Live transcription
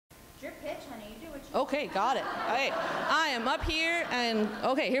It's your pitch, honey. You do what you Okay, got it. All right. I am up here and,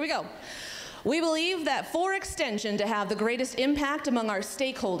 okay, here we go. We believe that for Extension to have the greatest impact among our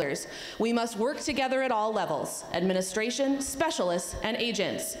stakeholders, we must work together at all levels, administration, specialists, and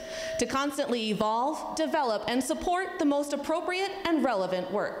agents, to constantly evolve, develop, and support the most appropriate and relevant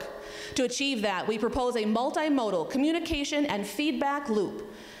work. To achieve that, we propose a multimodal communication and feedback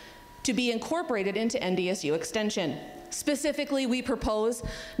loop to be incorporated into NDSU Extension. Specifically, we propose,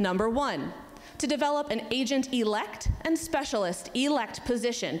 number one, to develop an agent-elect and specialist-elect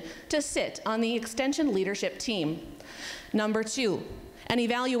position to sit on the Extension leadership team. Number two, an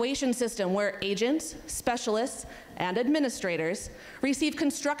evaluation system where agents, specialists, and administrators receive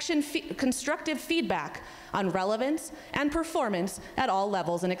constructive feedback on relevance and performance at all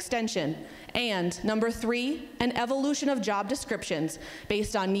levels in Extension. And number three, an evolution of job descriptions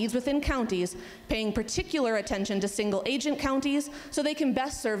based on needs within counties, paying particular attention to single agent counties so they can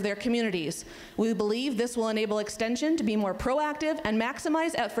best serve their communities. We believe this will enable Extension to be more proactive and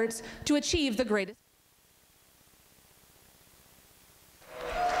maximize efforts to achieve the greatest.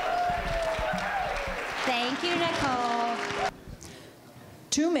 Thank you, Nicole.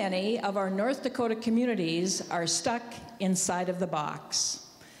 Too many of our North Dakota communities are stuck inside of the box,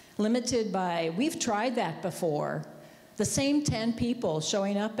 limited by, we've tried that before, the same 10 people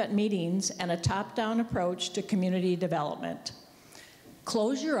showing up at meetings and a top-down approach to community development.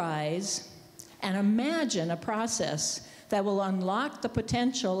 Close your eyes and imagine a process that will unlock the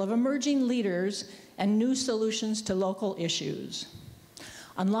potential of emerging leaders and new solutions to local issues.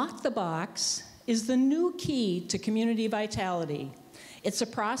 Unlock the Box is the new key to community vitality. It's a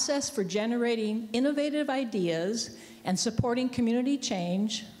process for generating innovative ideas and supporting community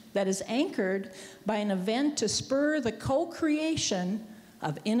change that is anchored by an event to spur the co-creation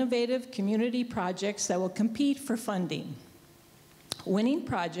of innovative community projects that will compete for funding. Winning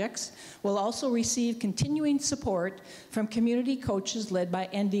projects will also receive continuing support from community coaches led by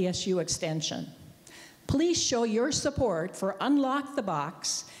NDSU Extension. Please show your support for Unlock the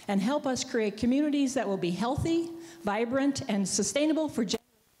Box and help us create communities that will be healthy, vibrant, and sustainable for generations.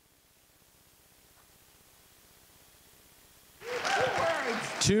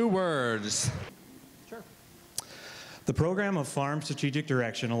 2 words. Sure. The program of Farm Strategic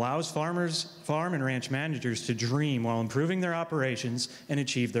Direction allows farmers, farm and ranch managers to dream while improving their operations and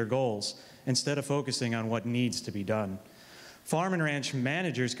achieve their goals, instead of focusing on what needs to be done. Farm and ranch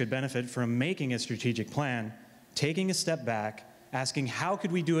managers could benefit from making a strategic plan, taking a step back, asking how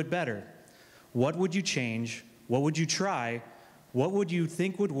could we do it better? What would you change? What would you try? What would you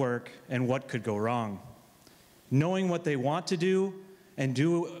think would work? And what could go wrong? Knowing what they want to do,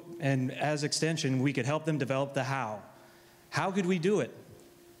 and as Extension, we could help them develop the how. How could we do it?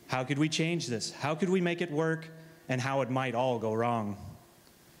 How could we change this? How could we make it work? And how it might all go wrong.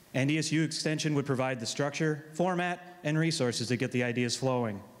 NDSU Extension would provide the structure, format, and resources to get the ideas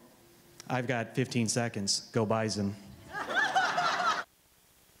flowing. I've got 15 seconds. Go Bison.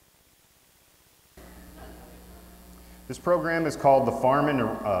 This program is called the Farm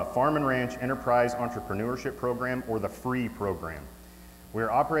and Ranch Enterprise Entrepreneurship Program, or the FREE program. We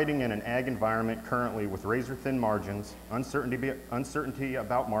are operating in an ag environment currently with razor-thin margins, uncertainty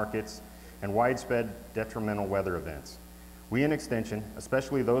about markets, and widespread detrimental weather events. We in Extension,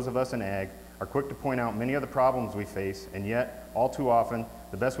 especially those of us in ag, are quick to point out many of the problems we face, and yet, all too often,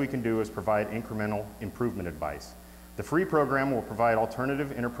 the best we can do is provide incremental improvement advice. The FREE program will provide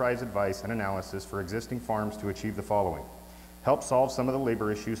alternative enterprise advice and analysis for existing farms to achieve the following. Help solve some of the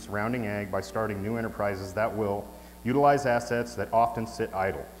labor issues surrounding ag by starting new enterprises that will utilize assets that often sit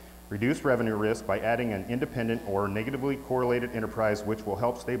idle. Reduce revenue risk by adding an independent or negatively correlated enterprise which will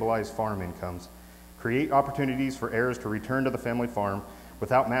help stabilize farm incomes. Create opportunities for heirs to return to the family farm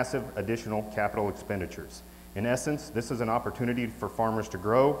without massive additional capital expenditures. In essence, this is an opportunity for farmers to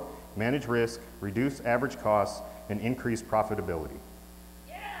grow, manage risk, reduce average costs, and increase profitability.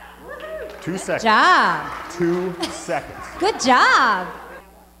 Yeah. 2 seconds. Good job. 2 seconds. Good job.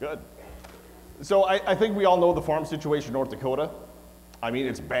 Good. So I think we all know the farm situation in North Dakota. I mean,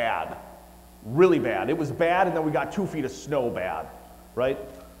 it's bad, really bad. It was bad, and then we got 2 feet of snow bad, right?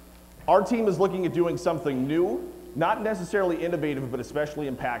 Our team is looking at doing something new, not necessarily innovative, but especially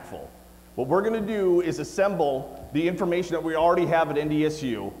impactful. What we're gonna do is assemble the information that we already have at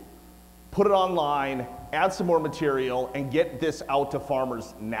NDSU, put it online, add some more material, and get this out to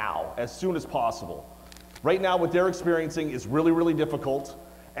farmers now, as soon as possible. Right now, what they're experiencing is really, really difficult.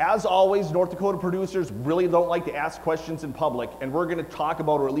 As always, North Dakota producers really don't like to ask questions in public, and we're gonna talk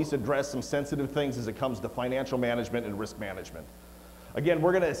about or at least address some sensitive things as it comes to financial management and risk management. Again,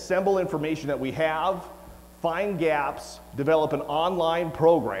 we're gonna assemble information that we have, find gaps, develop an online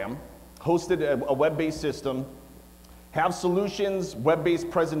program hosted a web-based system, have solutions, web-based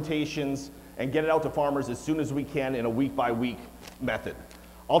presentations, and get it out to farmers as soon as we can in a week-by-week method.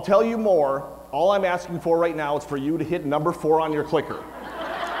 I'll tell you more. All I'm asking for right now is for you to hit number 4 on your clicker.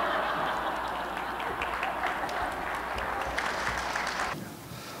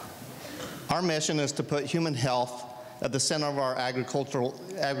 Our mission is to put human health at the center of our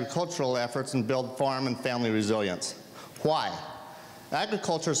agricultural efforts and build farm and family resilience. Why?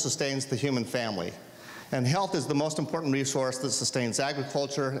 Agriculture sustains the human family, and health is the most important resource that sustains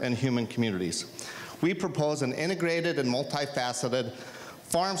agriculture and human communities. We propose an integrated and multifaceted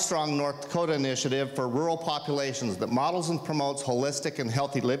Farm Strong North Dakota initiative for rural populations that models and promotes holistic and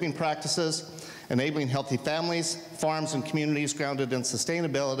healthy living practices, enabling healthy families, farms, and communities grounded in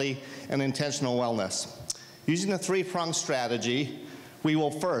sustainability and intentional wellness. Using a 3-pronged strategy, we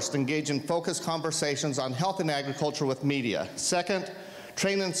will first engage in focused conversations on health and agriculture with media. Second,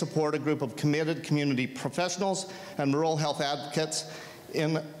 train and support a group of committed community professionals and rural health advocates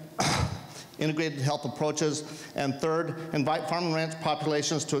in integrated health approaches. And third, invite farm and ranch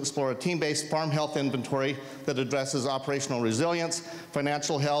populations to explore a team-based farm health inventory that addresses operational resilience,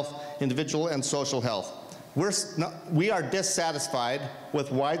 financial health, individual and social health. We are dissatisfied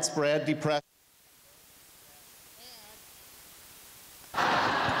with widespread depression.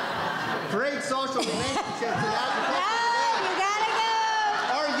 Great social relationships in agriculture. No, you gotta go.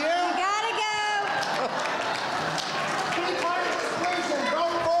 Are you? You gotta go. Three-part solution, go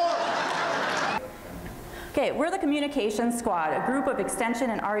forward. Okay, we're the Communications Squad, a group of Extension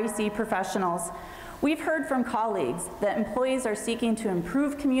and REC professionals. We've heard from colleagues that employees are seeking to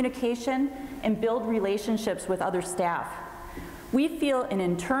improve communication and build relationships with other staff. We feel an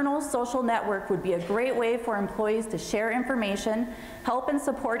internal social network would be a great way for employees to share information, help and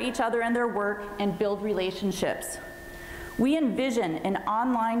support each other in their work, and build relationships. We envision an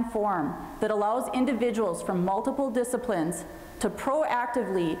online forum that allows individuals from multiple disciplines to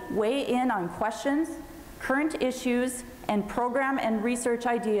proactively weigh in on questions, current issues, and program and research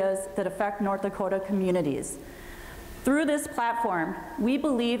ideas that affect North Dakota communities. Through this platform, we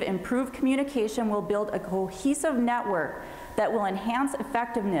believe improved communication will build a cohesive network that will enhance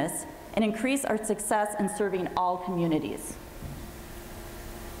effectiveness and increase our success in serving all communities.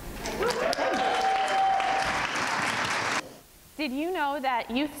 Did you know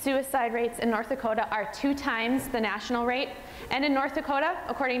that youth suicide rates in North Dakota are 2 times the national rate? And in North Dakota,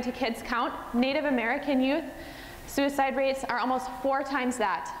 according to Kids Count, Native American youth suicide rates are almost 4 times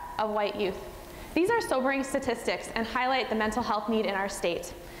that of white youth. These are sobering statistics and highlight the mental health need in our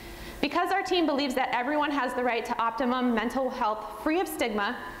state. Because our team believes that everyone has the right to optimum mental health free of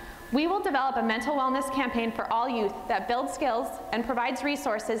stigma, we will develop a mental wellness campaign for all youth that builds skills and provides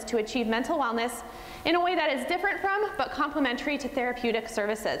resources to achieve mental wellness in a way that is different from but complementary to therapeutic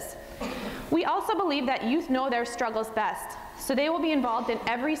services. We also believe that youth know their struggles best, so they will be involved in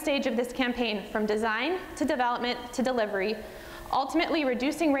every stage of this campaign, from design to development to delivery, ultimately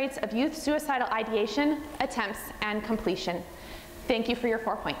reducing rates of youth suicidal ideation, attempts, and completion. Thank you for your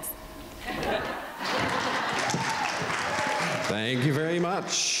 4 points. Thank you very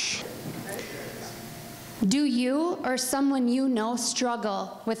much. Do you or someone you know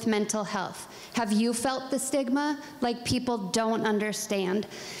struggle with mental health? Have you felt the stigma, like people don't understand?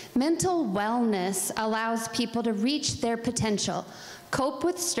 Mental wellness allows people to reach their potential, cope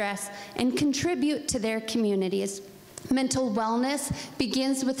with stress, and contribute to their communities. Mental wellness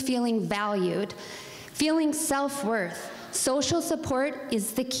begins with feeling valued, feeling self-worth. Social support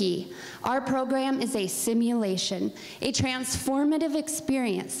is the key. Our program is a simulation, a transformative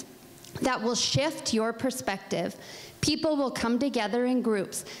experience that will shift your perspective. People will come together in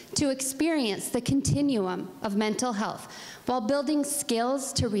groups to experience the continuum of mental health while building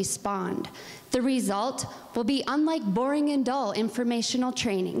skills to respond. The result will be unlike boring and dull informational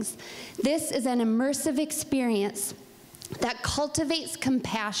trainings. This is an immersive experience that cultivates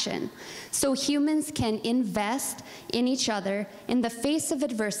compassion so humans can invest in each other in the face of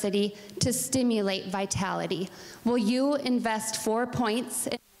adversity to stimulate vitality. Will you invest 4 points?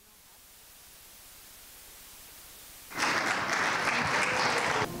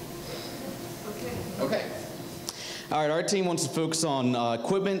 Okay. All right, our team wants to focus on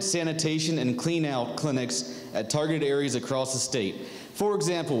equipment, sanitation, and clean-out clinics at targeted areas across the state. For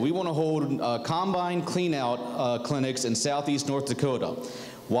example, we want to hold combine clean-out clinics in southeast North Dakota.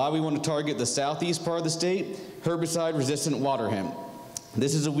 Why we want to target the southeast part of the state? Herbicide-resistant water hemp.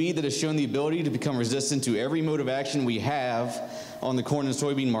 This is a weed that has shown the ability to become resistant to every mode of action we have on the corn and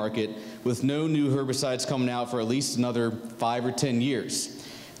soybean market, with no new herbicides coming out for at least another 5 or 10 years.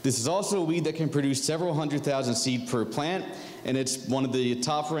 This is also a weed that can produce several 100,000 seed per plant, and it's one of the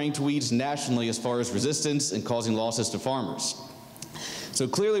top-ranked weeds nationally as far as resistance and causing losses to farmers. So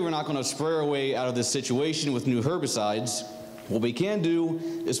clearly we're not going to spray our way out of this situation with new herbicides. What we can do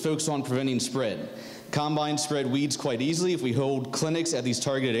is focus on preventing spread. Combines spread weeds quite easily. If we hold clinics at these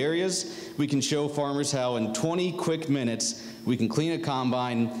targeted areas, we can show farmers how in 20 quick minutes we can clean a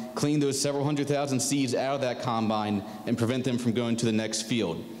combine, clean those several 100,000 seeds out of that combine, and prevent them from going to the next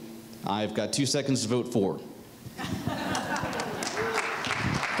field. I've got 2 seconds to vote for.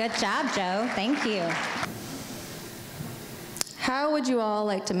 Good job, Joe. Thank you. How would you all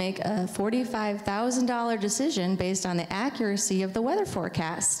like to make a $45,000 decision based on the accuracy of the weather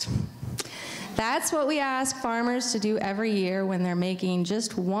forecast? That's what we ask farmers to do every year when they're making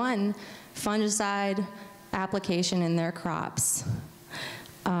just one fungicide application in their crops.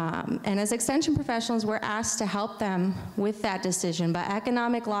 And as extension professionals, we're asked to help them with that decision, but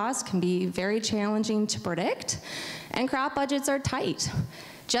economic loss can be very challenging to predict, and crop budgets are tight.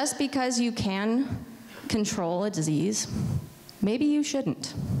 Just because you can control a disease, maybe you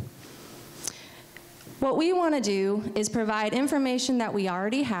shouldn't. What we want to do is provide information that we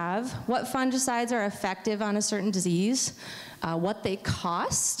already have, what fungicides are effective on a certain disease, what they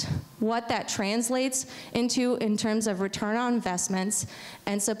cost, what that translates into in terms of return on investments,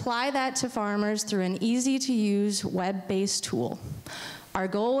 and supply that to farmers through an easy-to-use web-based tool. Our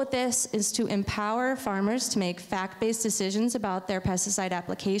goal with this is to empower farmers to make fact-based decisions about their pesticide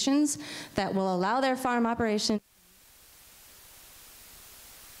applications that will allow their farm operation.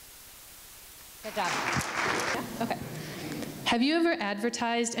 Good job. Yeah, okay. Have you ever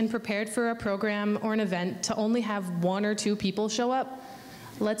advertised and prepared for a program or an event to only have 1 or 2 people show up?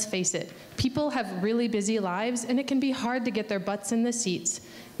 Let's face it, people have really busy lives, and it can be hard to get their butts in the seats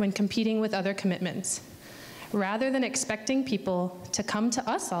when competing with other commitments. Rather than expecting people to come to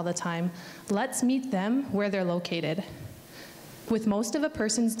us all the time, let's meet them where they're located. With most of a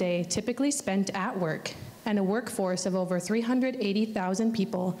person's day typically spent at work and a workforce of over 380,000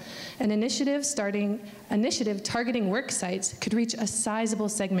 people, an initiative targeting work sites could reach a sizable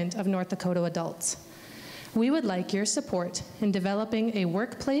segment of North Dakota adults. We would like your support in developing a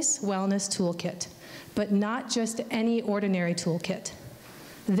workplace wellness toolkit, but not just any ordinary toolkit.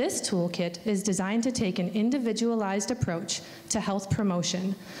 This toolkit is designed to take an individualized approach to health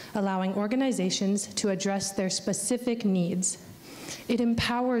promotion, allowing organizations to address their specific needs. It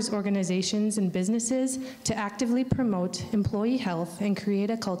empowers organizations and businesses to actively promote employee health and create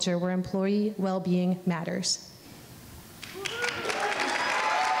a culture where employee well-being matters.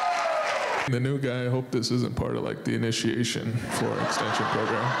 The new guy, I hope this isn't part of like the initiation for an extension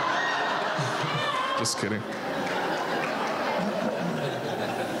program. Just kidding.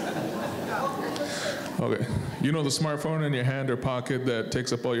 Okay, you know the smartphone in your hand or pocket that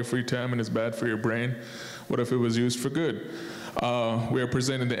takes up all your free time and is bad for your brain? What if it was used for good? We are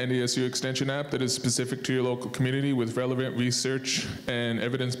presenting the NDSU Extension app that is specific to your local community with relevant research and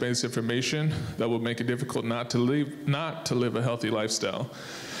evidence-based information that will make it difficult not to live a healthy lifestyle.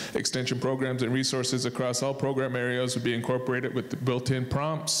 Extension programs and resources across all program areas will be incorporated with the built-in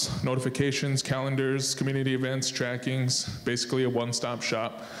prompts, notifications, calendars, community events, trackings, basically a one-stop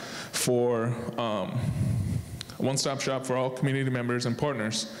shop for all community members and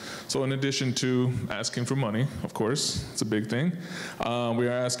partners. So in addition to asking for money, of course, it's a big thing, we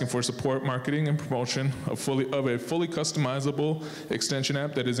are asking for support, marketing, and promotion of a fully customizable extension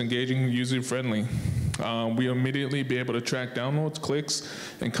app that is engaging and user-friendly. We'll immediately be able to track downloads, clicks,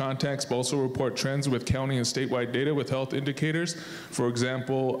 and contacts, but also report trends with county and statewide data with health indicators. For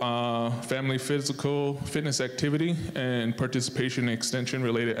example, family physical fitness activity and participation in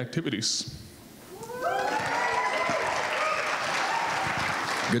extension-related activities.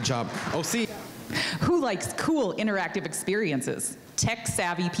 Good job. Oh, see. Who likes cool interactive experiences?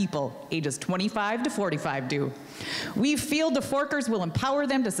 Tech-savvy people, ages 25 to 45 do. We Field to Forkers will empower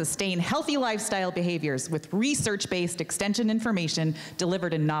them to sustain healthy lifestyle behaviors with research-based extension information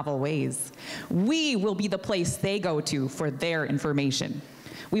delivered in novel ways. We will be the place they go to for their information.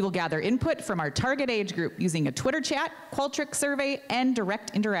 We will gather input from our target age group using a Twitter chat, Qualtrics survey, and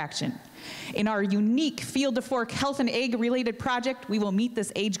direct interaction. In our unique Field to Fork health and ag-related project, we will meet this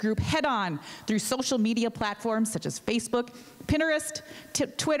age group head-on through social media platforms such as Facebook, Pinterest,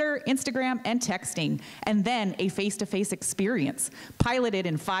 Twitter, Instagram, and texting, and then a face-to-face experience, piloted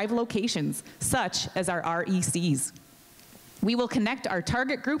in 5 locations, such as our RECs. We will connect our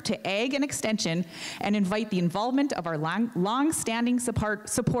target group to ag and extension and invite the involvement of our long-standing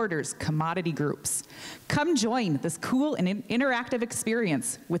supporters, commodity groups. Come join this cool and interactive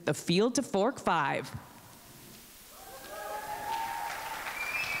experience with the Field to Fork 5.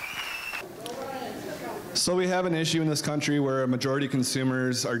 So we have an issue in this country where a majority of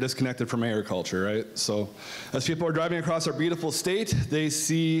consumers are disconnected from agriculture, right? So as people are driving across our beautiful state, they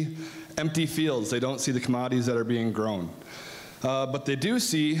see empty fields. They don't see the commodities that are being grown. But they do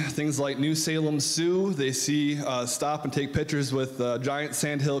see things like New Salem Sioux. They see stop and take pictures with giant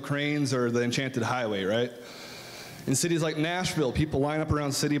sandhill cranes or the Enchanted Highway, right? In cities like Nashville, people line up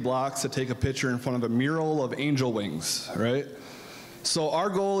around city blocks to take a picture in front of a mural of angel wings, right? So our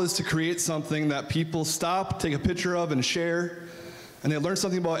goal is to create something that people stop, take a picture of, and share, and they learn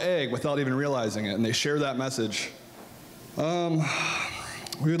something about ag without even realizing it, and they share that message.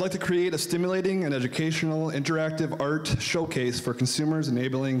 We would like to create a stimulating and educational interactive art showcase for consumers,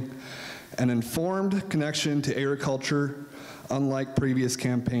 enabling an informed connection to agriculture, unlike previous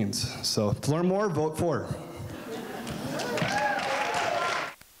campaigns. So to learn more, vote for.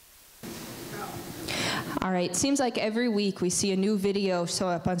 All right, seems like every week we see a new video show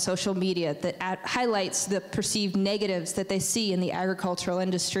up on social media that highlights the perceived negatives that they see in the agricultural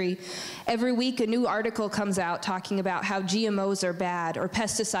industry. Every week a new article comes out talking about how GMOs are bad or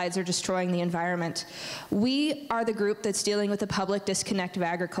pesticides are destroying the environment. We are the group that's dealing with the public disconnect of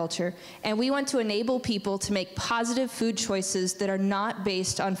agriculture, and we want to enable people to make positive food choices that are not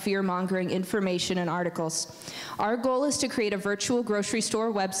based on fear-mongering information and articles. Our goal is to create a virtual grocery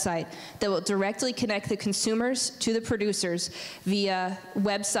store website that will directly connect the consumers to the producers via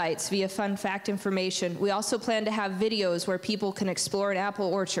websites, via fun fact information. We also plan to have videos where people can explore an apple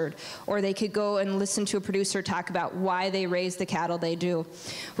orchard, or they could go and listen to a producer talk about why they raise the cattle they do.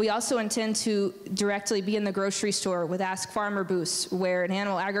 We also intend to directly be in the grocery store with Ask Farmer booths, where an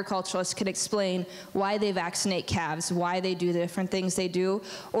animal agriculturalist can explain why they vaccinate calves, why they do the different things they do,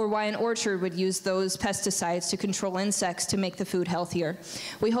 or why an orchard would use those pesticides to control insects to make the food healthier.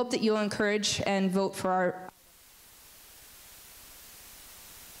 We hope that you'll encourage and vote for our...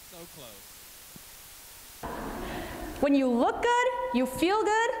 So close. When you look good, you feel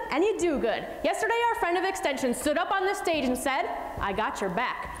good, and you do good. Yesterday, our friend of Extension stood up on this stage and said, "I got your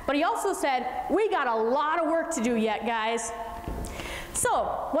back." But he also said, "We got a lot of work to do yet, guys."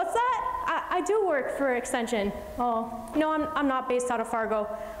 So, what's that? I do work for Extension. Oh, no, I'm not based out of Fargo.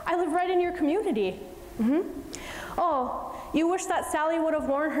 I live right in your community. Oh, you wish that Sally would have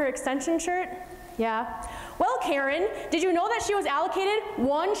worn her Extension shirt? Yeah. Well, Karen, did you know that she was allocated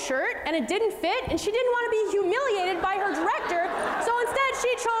one shirt and it didn't fit, and she didn't want to be humiliated by her director, so instead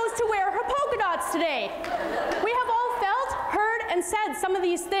she chose to wear her polka dots today. We have all felt, heard, and said some of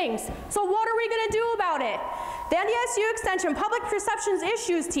these things, so what are we going to do about it? The NDSU Extension Public Perceptions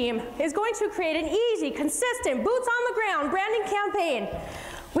Issues team is going to create an easy, consistent, boots on the ground branding campaign.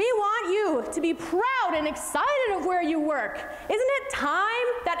 We want you to be proud and excited of where you work. Isn't it time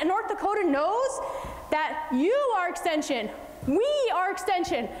that North Dakota knows that you are Extension, we are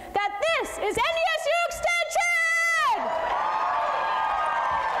Extension, that this is NDSU Extension!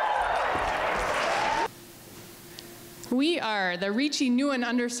 We are the Reaching New and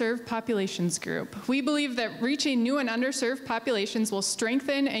Underserved Populations Group. We believe that reaching new and underserved populations will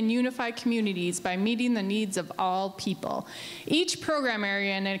strengthen and unify communities by meeting the needs of all people. Each program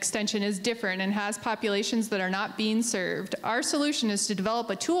area in an extension is different and has populations that are not being served. Our solution is to develop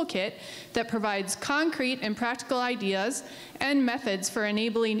a toolkit that provides concrete and practical ideas and methods for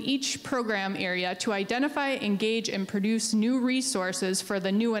enabling each program area to identify, engage, and produce new resources for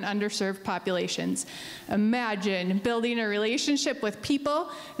the new and underserved populations. Imagine building a relationship with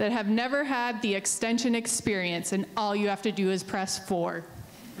people that have never had the extension experience, and all you have to do is press 4.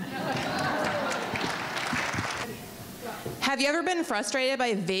 Have you ever been frustrated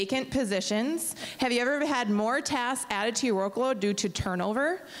by vacant positions? Have you ever had more tasks added to your workload due to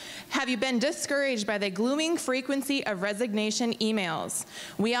turnover? Have you been discouraged by the glooming frequency of resignation emails?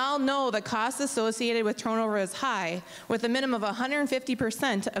 We all know the cost associated with turnover is high, with a minimum of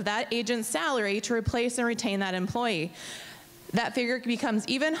 150% of that agent's salary to replace and retain that employee. That figure becomes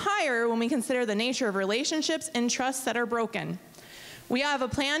even higher when we consider the nature of relationships and trusts that are broken. We have a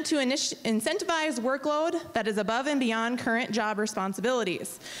plan to incentivize workload that is above and beyond current job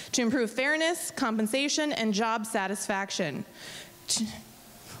responsibilities, to improve fairness, compensation, and job satisfaction.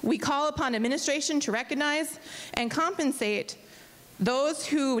 We call upon administration to recognize and compensate those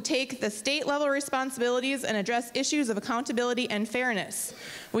who take the state level responsibilities and address issues of accountability and fairness.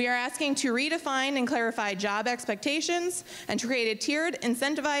 We are asking to redefine and clarify job expectations and to create a tiered,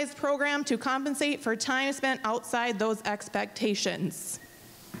 incentivized program to compensate for time spent outside those expectations.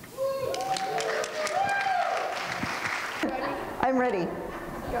 I'm ready.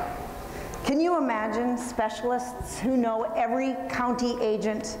 Can you imagine specialists who know every county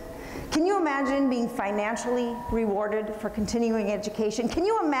agent Can you imagine being financially rewarded for continuing education? Can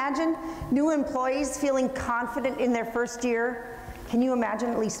you imagine new employees feeling confident in their first year? Can you imagine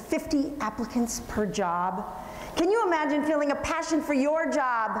at least 50 applicants per job? Can you imagine feeling a passion for your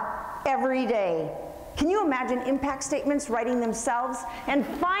job every day? Can you imagine impact statements writing themselves? And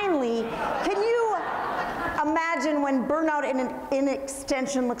finally, can you imagine when burnout in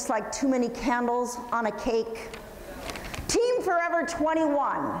extension looks like too many candles on a cake? Team Forever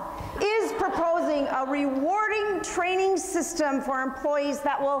 21 is proposing a rewarding training system for employees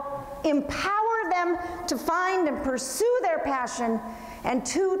that will empower them to find and pursue their passion, and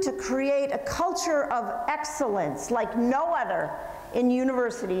two, to create a culture of excellence like no other in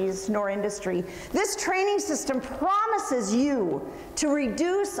universities nor industry. This training system promises you to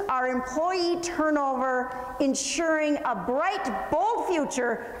reduce our employee turnover, ensuring a bright, bold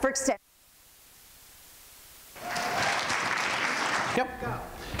future for extension. Yep.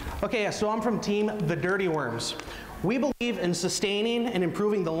 Okay, so I'm from Team The Dirty Worms. We believe in sustaining and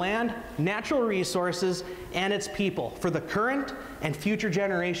improving the land, natural resources, and its people for the current and future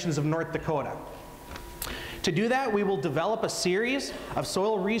generations of North Dakota. To do that, we will develop a series of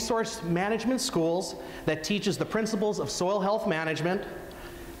soil resource management schools that teaches the principles of soil health management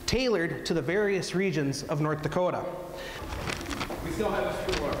tailored to the various regions of North Dakota. We still have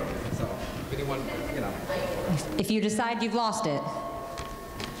a school, so if anyone, you know. If you decide you've lost it,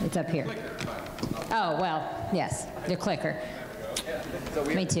 it's up here. Oh, well, yes, the clicker. So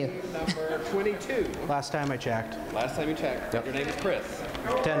we Me too. Number 22. Last time I checked. Last time you checked. Yep. Your name is Chris.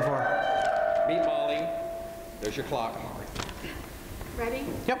 10-4. Meet Molly. There's your clock. Ready?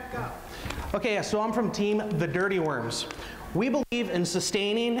 Yep. Go. Okay, so I'm from Team The Dirty Worms. We believe in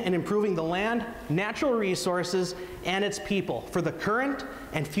sustaining and improving the land, natural resources, and its people for the current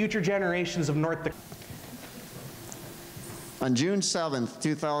and future generations of North Dakota. On June 7th,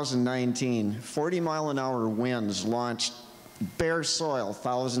 2019, 40-mile-an-hour winds launched bare soil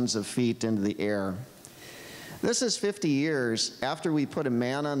thousands of feet into the air. This is 50 years after we put a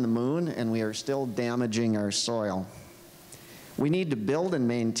man on the moon, and we are still damaging our soil. We need to build and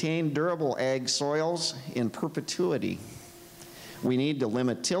maintain durable ag soils in perpetuity. We need to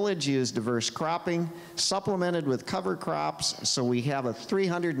limit tillage, use diverse cropping, supplemented with cover crops, so we have a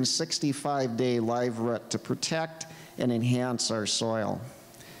 365-day live root to protect and enhance our soil.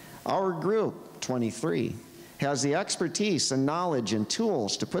 Our group, 23, has the expertise and knowledge and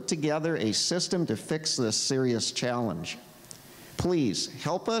tools to put together a system to fix this serious challenge. Please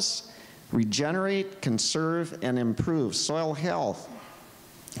help us regenerate, conserve, and improve soil health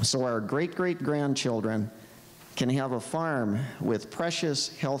so our great-great-grandchildren can have a farm with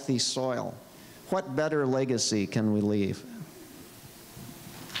precious, healthy soil. What better legacy can we leave?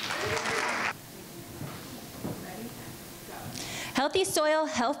 Healthy soil,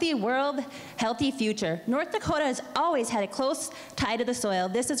 healthy world, healthy future. North Dakota has always had a close tie to the soil.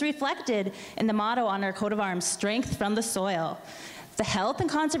 This is reflected in the motto on our coat of arms, strength from the soil. The health and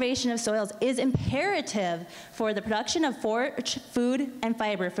conservation of soils is imperative for the production of forage, food, and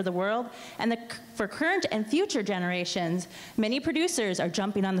fiber for the world and for current and future generations. Many producers are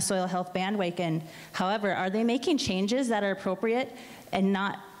jumping on the soil health bandwagon. However, are they making changes that are appropriate and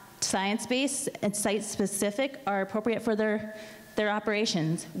not science-based and site-specific, are appropriate for their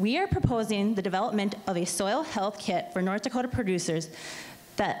operations? We are proposing the development of a soil health kit for North Dakota producers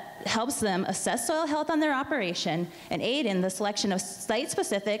that helps them assess soil health on their operation and aid in the selection of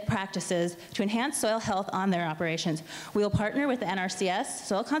site-specific practices to enhance soil health on their operations. We will partner with the NRCS,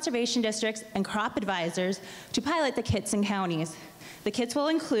 soil conservation districts, and crop advisors to pilot the kits in counties. The kits will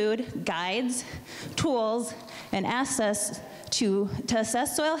include guides, tools, and access to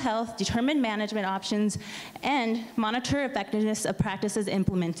assess soil health, determine management options, and monitor effectiveness of practices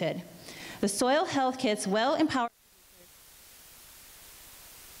implemented. The soil health kits will empower.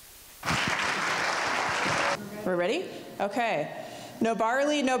 We're ready? Okay. No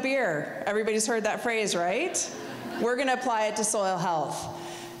barley, no beer. Everybody's heard that phrase, right? We're going to apply it to soil health.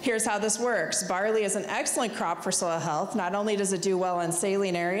 Here's how this works. Barley is an excellent crop for soil health. Not only does it do well in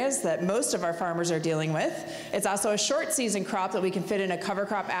saline areas that most of our farmers are dealing with, it's also a short season crop that we can fit in a cover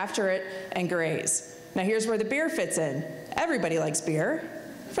crop after it and graze. Now here's where the beer fits in. Everybody likes beer,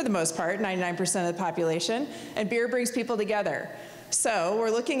 for the most part, 99% of the population, and beer brings people together. So we're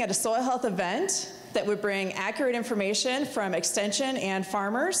looking at a soil health event that would bring accurate information from extension and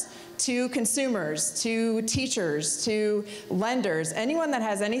farmers to consumers, to teachers, to lenders, anyone that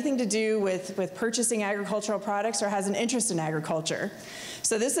has anything to do with purchasing agricultural products or has an interest in agriculture.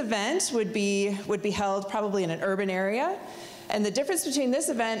 So this event would be held probably in an urban area, And the difference between this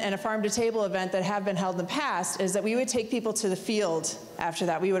event and a farm-to-table event that have been held in the past is that we would take people to the field after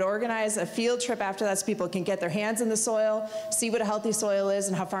that. We would organize a field trip after that so people can get their hands in the soil, see what a healthy soil is,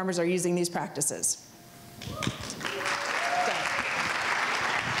 and how farmers are using these practices.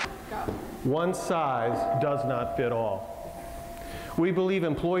 One size does not fit all. We believe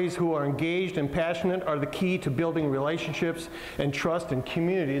employees who are engaged and passionate are the key to building relationships and trust in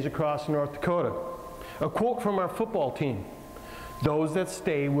communities across North Dakota. A quote from our football team: "Those that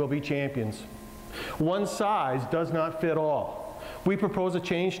stay will be champions." One size does not fit all. We propose a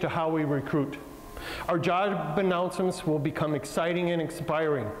change to how we recruit. Our job announcements will become exciting and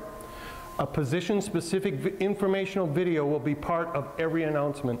inspiring. A position-specific informational video will be part of every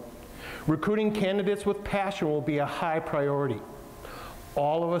announcement. Recruiting candidates with passion will be a high priority.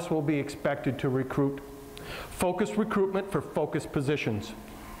 All of us will be expected to recruit. Focused recruitment for focused positions.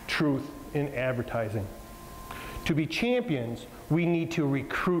 Truth in advertising. To be champions, we need to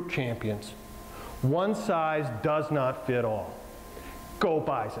recruit champions. One size does not fit all. Go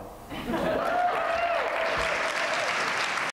Bison.